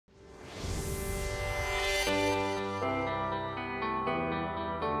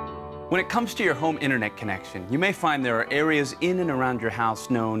When it comes to your home internet connection, you may find there are areas in and around your house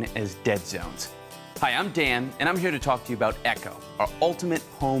known as dead zones. Hi, I'm Dan, and I'm here to talk to you about Echo, our ultimate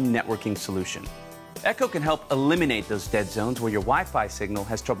home networking solution. Echo can help eliminate those dead zones where your Wi-Fi signal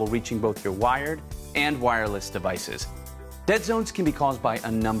has trouble reaching both your wired and wireless devices. Dead zones can be caused by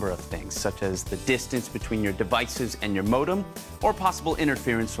a number of things, such as the distance between your devices and your modem, or possible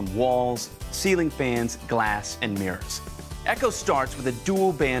interference from walls, ceiling fans, glass, and mirrors. Echo starts with a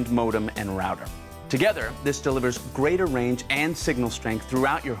dual-band modem and router. Together, this delivers greater range and signal strength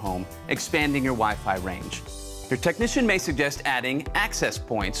throughout your home, expanding your Wi-Fi range. Your technician may suggest adding access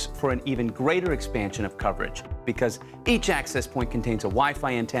points for an even greater expansion of coverage, because each access point contains a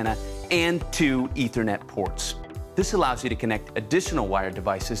Wi-Fi antenna and 2 Ethernet ports. This allows you to connect additional wired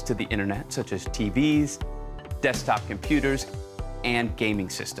devices to the internet, such as TVs, desktop computers, and gaming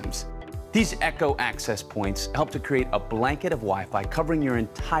systems. These Echo access points help to create a blanket of Wi-Fi covering your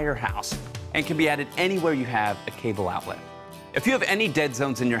entire house and can be added anywhere you have a cable outlet. If you have any dead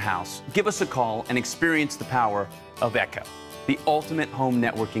zones in your house, give us a call and experience the power of Echo, the ultimate home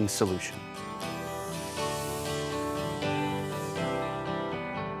networking solution.